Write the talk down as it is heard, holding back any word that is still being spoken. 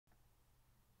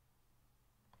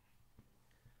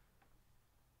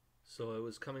So I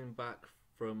was coming back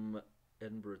from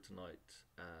Edinburgh tonight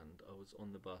and I was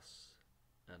on the bus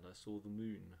and I saw the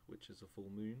moon, which is a full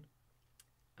moon,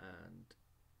 and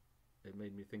it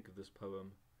made me think of this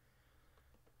poem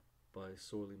by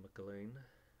Sorley MacLean,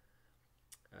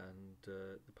 and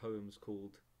the poem's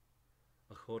called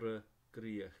a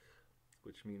Chorra-ghritheach,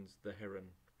 which means the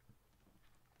Heron,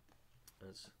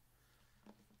 as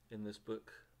in this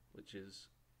book, which is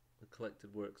the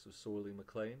collected works of Sorley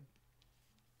MacLean.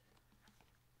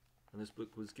 And this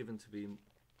book was given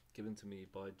to me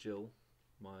by Jill,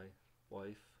 my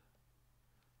wife,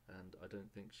 and I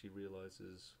don't think she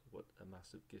realises what a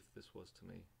massive gift this was to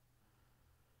me.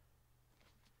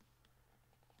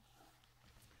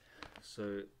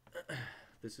 So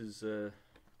this is a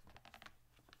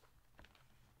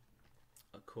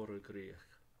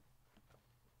corra-ghritheach.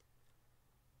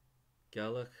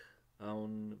 Gealach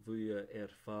ann bhuidhe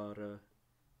fàire,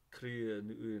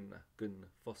 uinneagan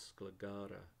fhuinn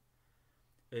gàire,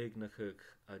 aognaidheachd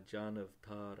a deanamh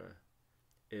tàire,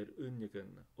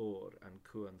 uinneagan an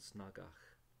cuan snàgach.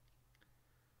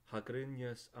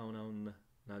 Ghrinneas ann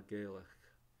na gealaich,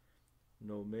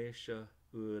 no maise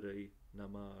fhuaraidh na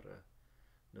maise,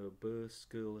 no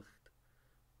baoth-sgeulachd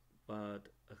bad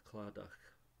a chladaich,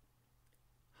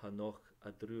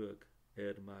 nochd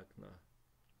drùdhadh magna.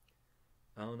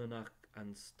 Aognaidheachd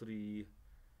an strí,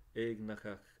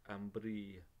 aignechach an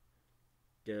brí,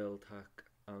 gealach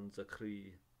an sa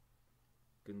chridhe,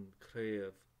 an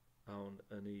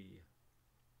anfhann.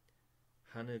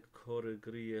 Hannig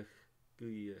corra-ghritheach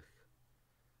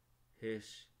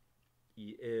heis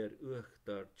I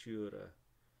uachtar tàire,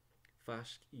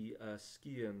 fhuaraidh a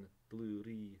scian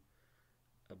bhuidhe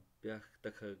a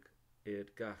beoth-sgeulachd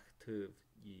gach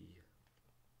tàire.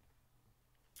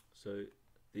 So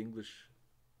the English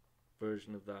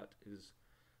version of that is,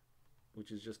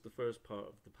 which is just the first part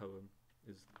of the poem,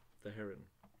 is the Heron.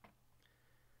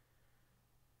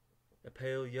 A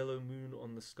pale yellow moon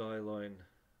on the skyline,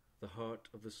 the heart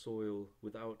of the soil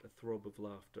without a throb of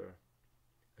laughter,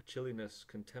 a chilliness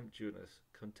contemptuous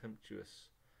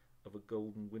of a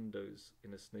golden windows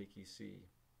in a snaky sea.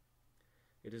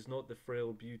 It is not the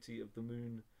frail beauty of the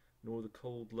moon, nor the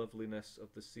cold loveliness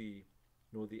of the sea,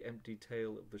 nor the empty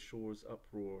tale of the shore's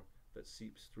uproar that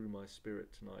seeps through my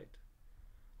spirit tonight.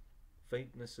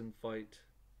 Faintness in fight,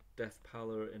 death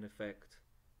pallor in effect,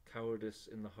 cowardice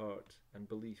in the heart, and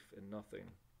belief in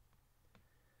nothing.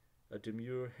 A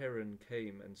demure heron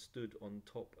came and stood on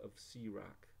top of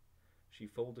sea-wrack. She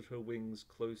folded her wings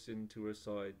close into her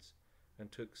sides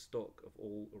and took stock of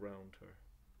all around her.